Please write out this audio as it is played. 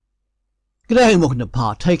G'day and welcome to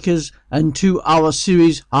Partakers and to our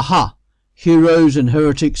series, Aha! Heroes and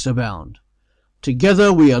Heretics Abound.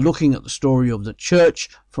 Together we are looking at the story of the Church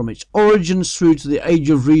from its origins through to the Age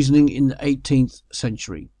of Reasoning in the 18th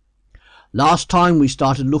century. Last time we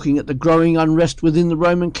started looking at the growing unrest within the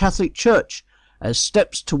Roman Catholic Church as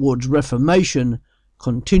steps towards Reformation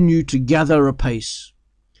continue to gather apace.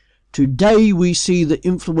 Today we see the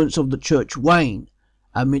influence of the Church wane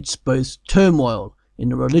amidst both turmoil in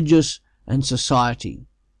the religious and society.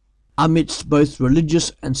 Amidst both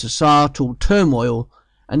religious and societal turmoil,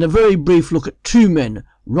 and a very brief look at two men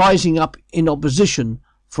rising up in opposition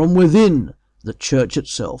from within the Church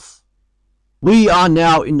itself. We are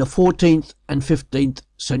now in the 14th and 15th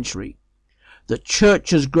century. The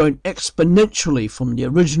Church has grown exponentially from the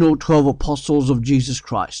original 12 apostles of Jesus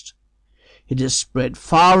Christ. It has spread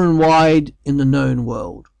far and wide in the known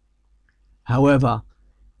world. However,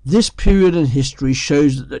 this period in history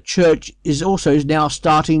shows that the Church is also now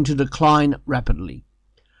starting to decline rapidly,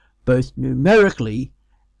 both numerically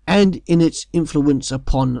and in its influence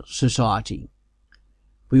upon society.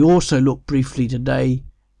 We also look briefly today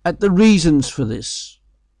at the reasons for this.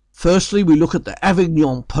 Firstly, we look at the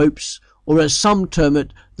Avignon popes, or as some term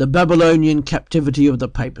it, the Babylonian captivity of the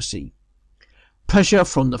papacy. Pressure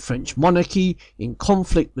from the French monarchy in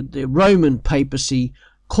conflict with the Roman papacy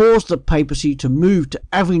caused the papacy to move to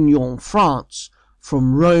Avignon, France,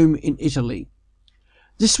 from Rome in Italy.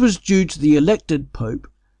 This was due to the elected Pope,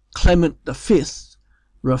 Clement V,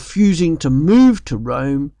 refusing to move to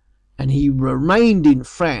Rome, and he remained in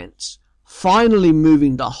France, finally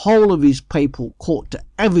moving the whole of his papal court to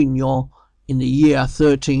Avignon in the year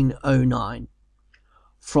 1309.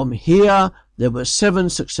 From here there were 7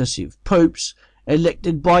 successive popes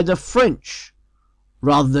elected by the French,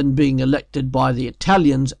 rather than being elected by the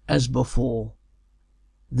Italians as before.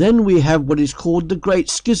 Then we have what is called the Great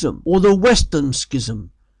Schism, or the Western Schism,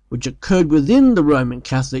 which occurred within the Roman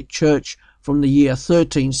Catholic Church from the year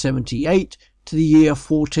 1378 to the year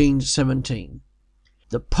 1417.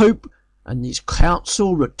 The Pope and his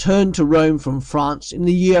council returned to Rome from France in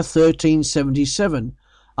the year 1377,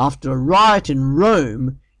 after a riot in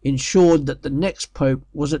Rome ensured that the next Pope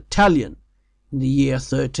was Italian in the year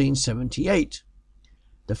 1378.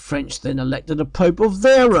 The French then elected a pope of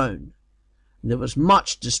their own. There was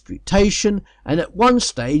much disputation, and at one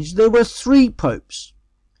stage there were 3 popes.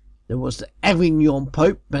 There was the Avignon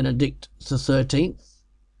Pope, Benedict XIII.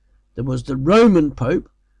 There was the Roman Pope,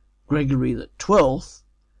 Gregory XII.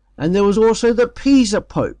 And there was also the Pisa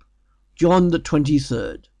Pope, John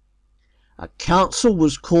XXIII. A council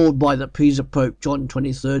was called by the Pisa Pope John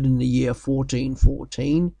XXIII in the year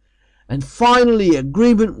 1414, and finally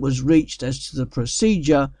agreement was reached as to the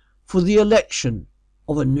procedure for the election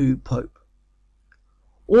of a new pope.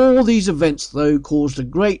 All these events, though, caused a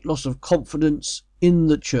great loss of confidence in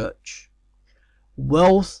the Church.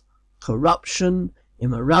 Wealth, corruption,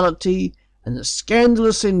 immorality, and the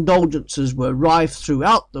scandalous indulgences were rife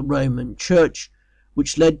throughout the Roman Church,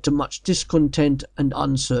 which led to much discontent and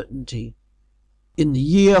uncertainty. In the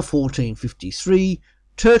year 1453,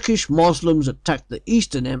 Turkish Muslims attacked the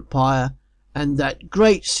Eastern Empire, and that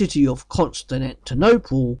great city of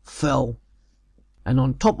Constantinople fell. And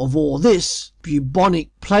on top of all this,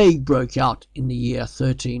 bubonic plague broke out in the year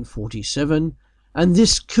 1347, and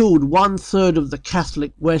this killed 1/3 of the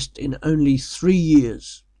Catholic West in only 3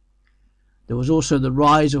 years. There was also the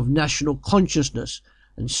rise of national consciousness,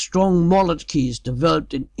 and strong monarchies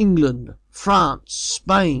developed in England, France,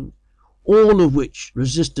 Spain, all of which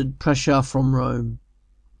resisted pressure from Rome.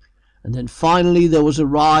 And then finally there was a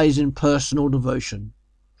rise in personal devotion.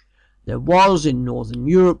 There was in Northern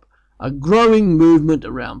Europe a growing movement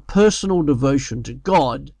around personal devotion to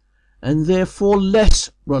God, and therefore less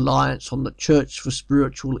reliance on the Church for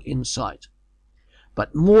spiritual insight.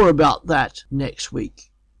 But more about that next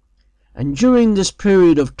week. And during this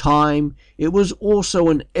period of time it was also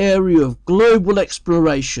an area of global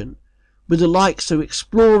exploration, with the likes of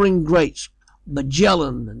exploring greats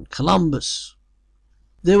Magellan and Columbus.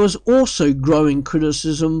 There was also growing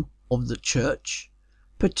criticism of the Church,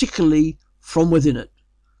 particularly from within it.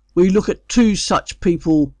 We look at 2 such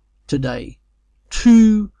people today,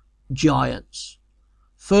 2 giants.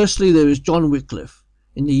 Firstly, there is John Wycliffe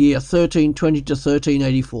in the year 1320 to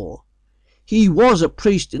 1384. He was a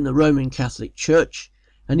priest in the Roman Catholic Church,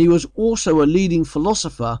 and he was also a leading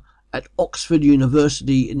philosopher at Oxford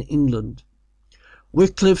University in England.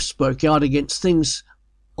 Wycliffe spoke out against things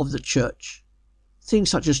of the Church.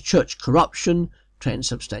 Things such as church corruption,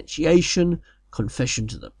 transubstantiation, confession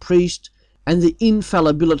to the priest, and the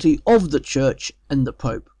infallibility of the Church and the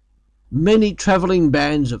Pope. Many travelling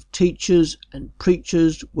bands of teachers and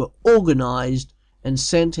preachers were organised and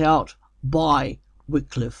sent out by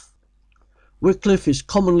Wycliffe. Wycliffe is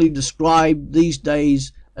commonly described these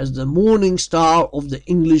days as the morning star of the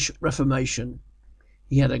English Reformation.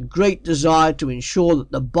 He had a great desire to ensure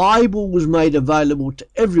that the Bible was made available to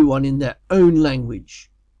everyone in their own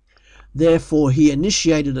language. Therefore, he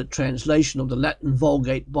initiated a translation of the Latin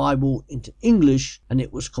Vulgate Bible into English, and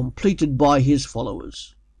it was completed by his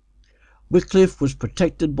followers. Wycliffe was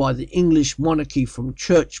protected by the English monarchy from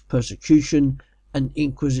church persecution and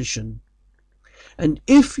inquisition. And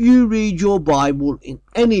if you read your Bible in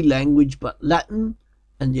any language but Latin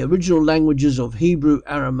and the original languages of Hebrew,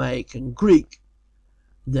 Aramaic and Greek,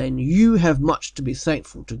 then you have much to be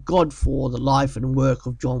thankful to God for the life and work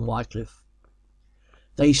of John Wycliffe.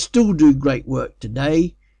 They still do great work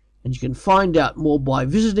today, and you can find out more by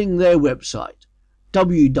visiting their website,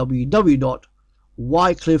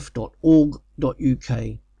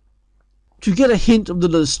 www.wycliffe.org.uk. To get a hint of the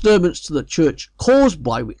disturbance to the church caused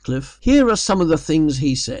by Wycliffe, here are some of the things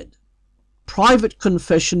he said. Private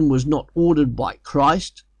confession was not ordered by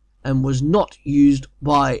Christ and was not used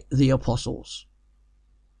by the apostles.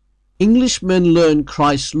 Englishmen learn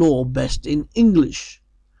Christ's law best in English.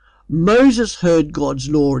 Moses heard God's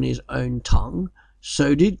law in his own tongue,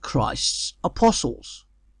 so did Christ's apostles.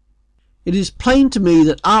 It is plain to me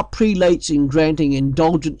that our prelates in granting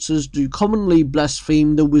indulgences do commonly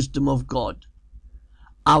blaspheme the wisdom of God.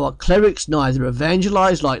 Our clerics neither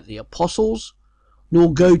evangelize like the apostles,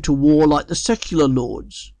 nor go to war like the secular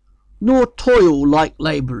lords, nor toil like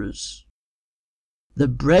labourers. The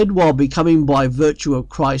bread, while becoming by virtue of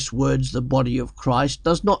Christ's words the body of Christ,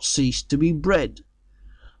 does not cease to be bread.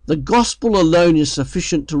 The gospel alone is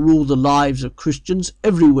sufficient to rule the lives of Christians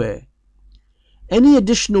everywhere. Any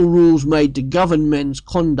additional rules made to govern men's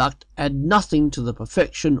conduct add nothing to the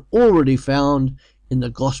perfection already found in the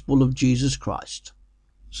gospel of Jesus Christ.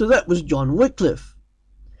 So that was John Wycliffe.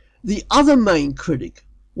 The other main critic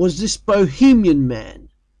was this Bohemian man,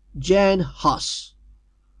 Jan Hus.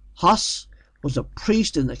 Hus was a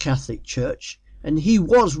priest in the Catholic Church, and he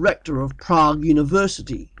was rector of Prague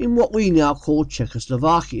University in what we now call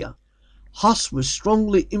Czechoslovakia. Hus was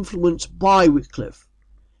strongly influenced by Wycliffe,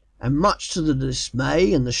 and much to the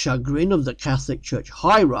dismay and the chagrin of the Catholic Church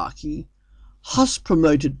hierarchy, Hus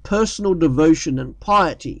promoted personal devotion and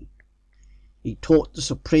piety. He taught the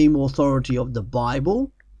supreme authority of the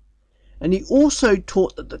Bible, and he also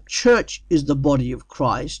taught that the Church is the body of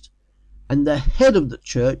Christ, and the head of the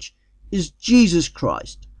Church is Jesus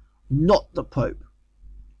Christ, not the Pope.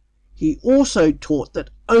 He also taught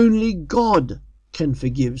that only God can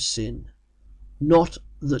forgive sin, not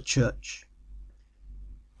the Church.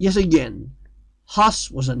 Yet again,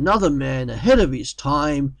 Hus was another man ahead of his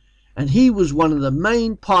time, and he was one of the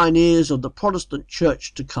main pioneers of the Protestant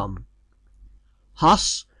Church to come.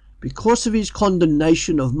 Hus, because of his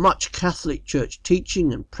condemnation of much Catholic Church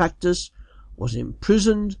teaching and practice, was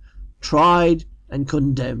imprisoned, tried, and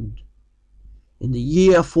condemned. In the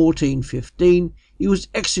year 1415, he was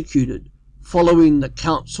executed, following the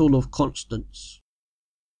Council of Constance.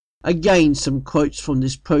 Again, some quotes from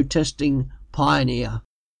this protesting pioneer.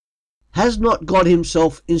 Has not God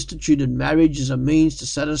himself instituted marriage as a means to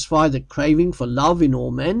satisfy the craving for love in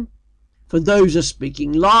all men? For those are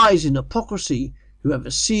speaking lies in hypocrisy, who have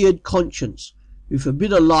a seared conscience, who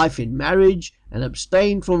forbid a life in marriage and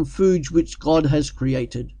abstain from foods which God has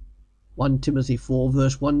created. 1 Timothy 4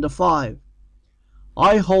 verse 1-5.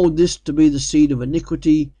 I hold this to be the seed of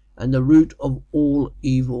iniquity and the root of all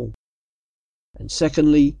evil. And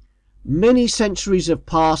secondly, many centuries have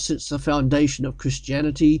passed since the foundation of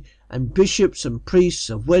Christianity, and bishops and priests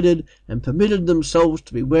have wedded and permitted themselves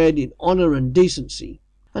to be wed in honour and decency,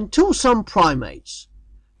 until some primates,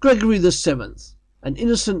 Gregory VII and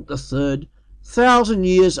Innocent III, 1,000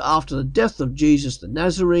 years after the death of Jesus the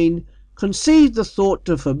Nazarene, conceived the thought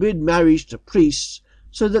to forbid marriage to priests,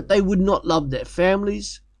 so that they would not love their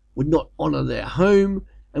families, would not honour their home,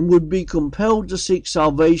 and would be compelled to seek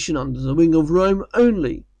salvation under the wing of Rome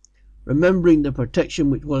only, remembering the protection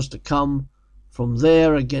which was to come from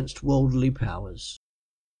there against worldly powers.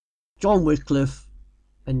 John Wycliffe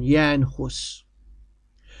and Jan Hus.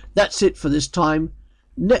 That's it for this time.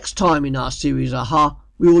 Next time in our series Aha,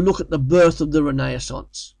 we will look at the birth of the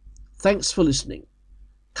Renaissance. Thanks for listening.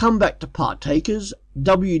 Come back to Partakers,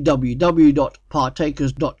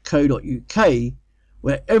 www.partakers.co.uk,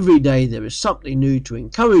 where every day there is something new to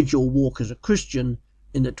encourage your walk as a Christian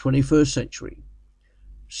in the 21st century.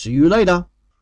 See you later.